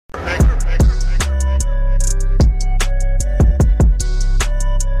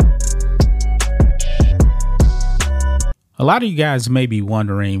A lot of you guys may be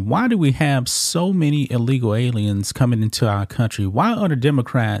wondering, why do we have so many illegal aliens coming into our country? Why are the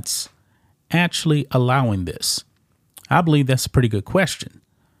Democrats actually allowing this? I believe that's a pretty good question,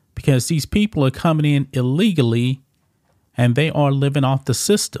 because these people are coming in illegally and they are living off the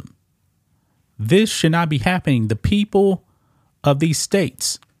system. This should not be happening. The people of these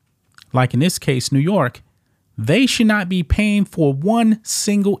states, like in this case, New York, they should not be paying for one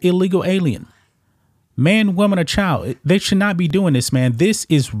single illegal alien. Man, woman, or child. They should not be doing this, man. This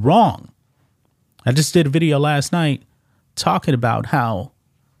is wrong. I just did a video last night talking about how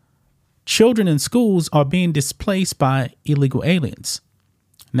children in schools are being displaced by illegal aliens.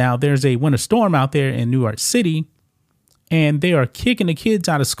 Now, there's a winter storm out there in New York City, and they are kicking the kids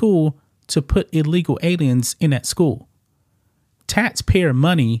out of school to put illegal aliens in that school. Taxpayer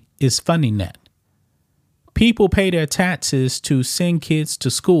money is funding that. People pay their taxes to send kids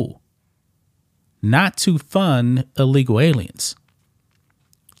to school, not to fund illegal aliens.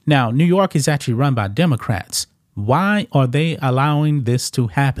 Now, New York is actually run by Democrats. Why are they allowing this to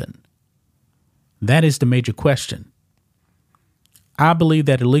happen? That is the major question. I believe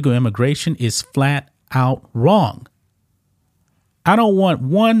that illegal immigration is flat out wrong. I don't want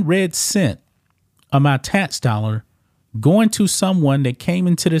 1 red cent of my tax dollar going to someone that came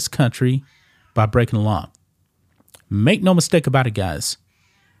into this country by breaking the law. Make no mistake about it, guys.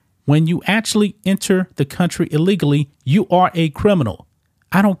 When you actually enter the country illegally, you are a criminal.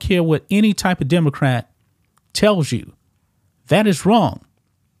 I don't care what any type of Democrat tells you. That is wrong.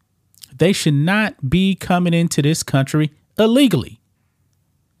 They should not be coming into this country illegally.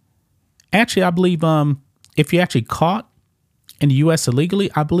 Actually, I believe if you're actually caught in the U.S.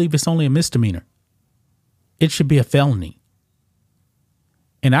 illegally, I believe it's only a misdemeanor. It should be a felony.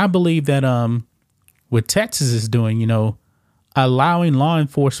 And I believe that what Texas is doing, allowing law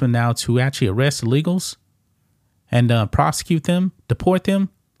enforcement now to actually arrest illegals and prosecute them, deport them,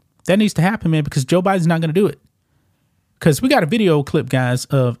 that needs to happen, man, because Joe Biden's not going to do it. Because we got a video clip, guys,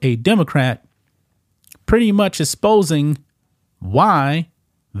 of a Democrat pretty much exposing why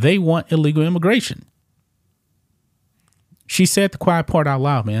they want illegal immigration. She said the quiet part out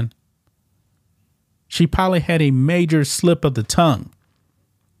loud, man. She probably had a major slip of the tongue.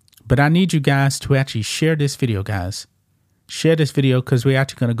 But I need you guys to actually share this video, guys. Share this video because we're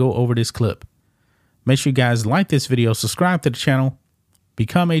actually going to go over this clip. Make sure you guys like this video, subscribe to the channel,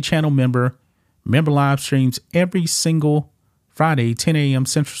 become a channel member. Member live streams every single Friday, 10 a.m.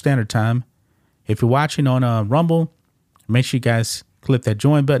 Central Standard Time. If you're watching on Rumble, make sure you guys click that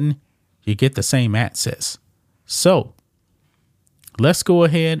join button. You get the same access. So let's go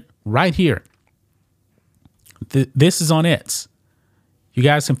ahead right here. This is on X. You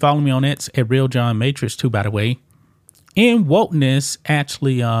guys can follow me on X at Real John Matrix too, by the way. In Wokeness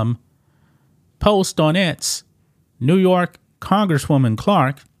actually post on X, New York Congresswoman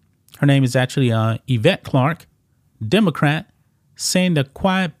Clark, her name is actually Yvette Clarke, Democrat, saying the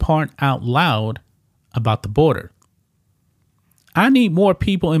quiet part out loud about the border. I need more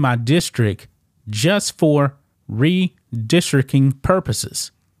people in my district just for redistricting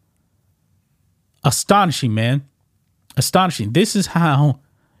purposes. Astonishing, man. Astonishing. This is how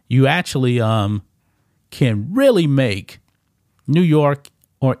you actually can really make New York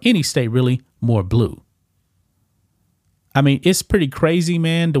or any state really more blue. I mean, it's pretty crazy,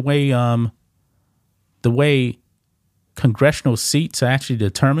 man, the way congressional seats are actually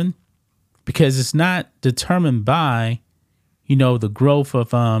determined, because it's not determined by, the growth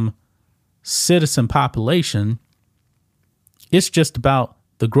of citizen population. It's just about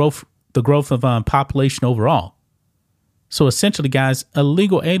the growth of population overall. So essentially, guys,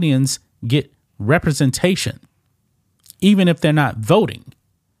 illegal aliens get representation. Even if they're not voting,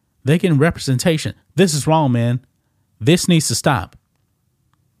 they get representation. This is wrong, man. This needs to stop.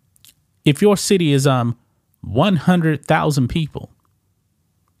 If your city is 100,000 people,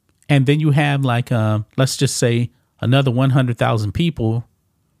 and then you have let's just say another 100,000 people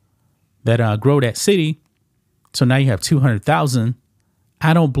that grow that city, so now you have 200,000.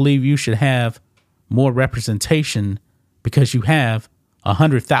 I don't believe you should have more representation because you have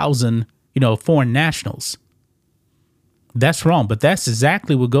 100,000, foreign nationals. That's wrong, but that's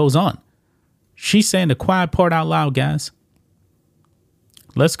exactly what goes on. She's saying the quiet part out loud, guys.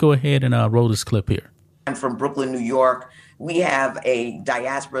 Let's go ahead and roll this clip here. I'm from Brooklyn, New York. We have a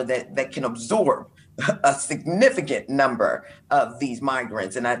diaspora that can absorb a significant number of these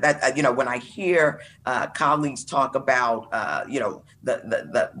migrants. And when I hear colleagues talk about,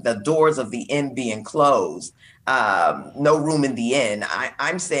 the doors of the inn being closed, no room in the inn.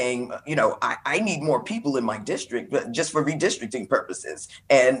 I'm saying, I need more people in my district, but just for redistricting purposes.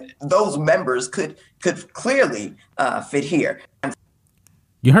 And those members could clearly fit here.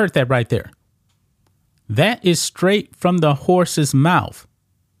 You heard that right there. That is straight from the horse's mouth.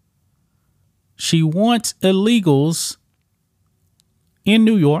 She wants illegals in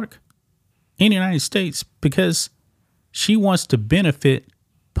New York, in the United States, because she wants to benefit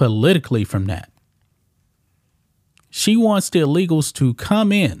politically from that. She wants the illegals to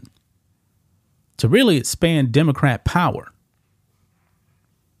come in to really expand Democrat power.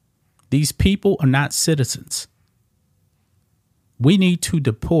 These people are not citizens. We need to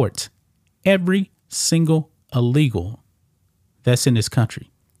deport every single illegal that's in this country.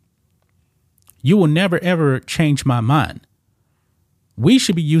 You will never, ever change my mind. We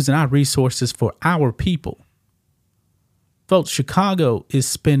should be using our resources for our people. Folks, Chicago is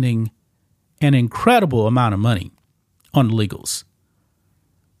spending an incredible amount of money on illegals.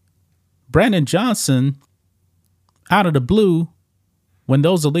 Brandon Johnson, out of the blue, when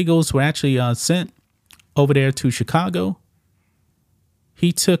those illegals were actually sent over there to Chicago,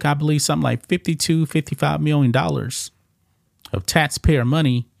 he took, I believe, something like $55 million of taxpayer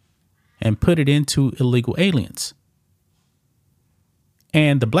money and put it into illegal aliens.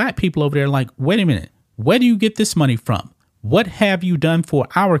 And the black people over there are like, wait a minute, where do you get this money from? What have you done for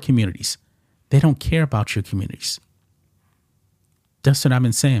our communities? They don't care about your communities. That's what I've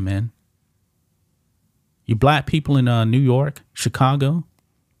been saying, man. You black people in New York, Chicago,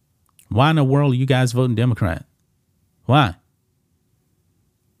 why in the world are you guys voting Democrat? Why?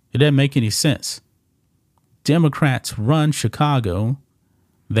 It doesn't make any sense. Democrats run Chicago.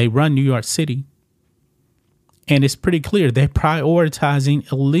 They run New York City. And it's pretty clear they're prioritizing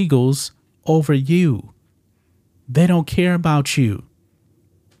illegals over you. They don't care about you.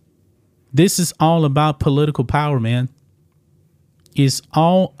 This is all about political power, man. It's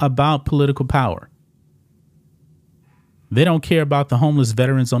all about political power. They don't care about the homeless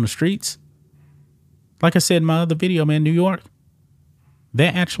veterans on the streets. Like I said in my other video, man, New York,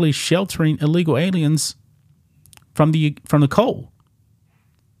 they're actually sheltering illegal aliens from the cold.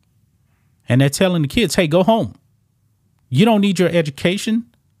 And they're telling the kids, hey, go home. You don't need your education.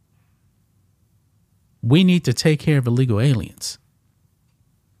 We need to take care of illegal aliens.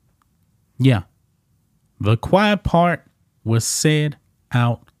 Yeah. The quiet part was said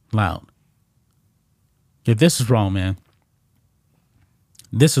out loud. Yeah, this is wrong, man.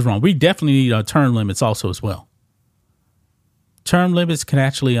 This is wrong. We definitely need term limits also as well. Term limits can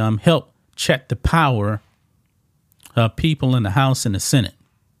actually help check the power of people in the House and the Senate.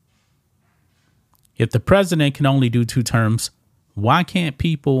 If the president can only do 2 terms, why can't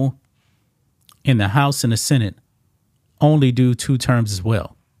people in the House and the Senate only do 2 terms as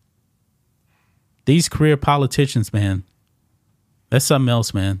well? These career politicians, man, that's something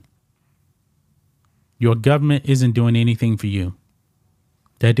else, man. Your government isn't doing anything for you.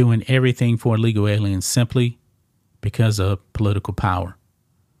 They're doing everything for illegal aliens simply because of political power.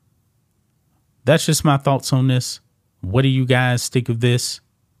 That's just my thoughts on this. What do you guys think of this?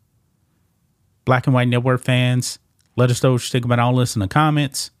 Black and White Network fans, let us know what you think about all this in the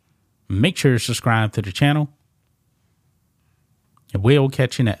comments. Make sure to subscribe to the channel. And we'll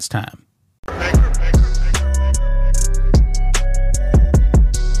catch you next time.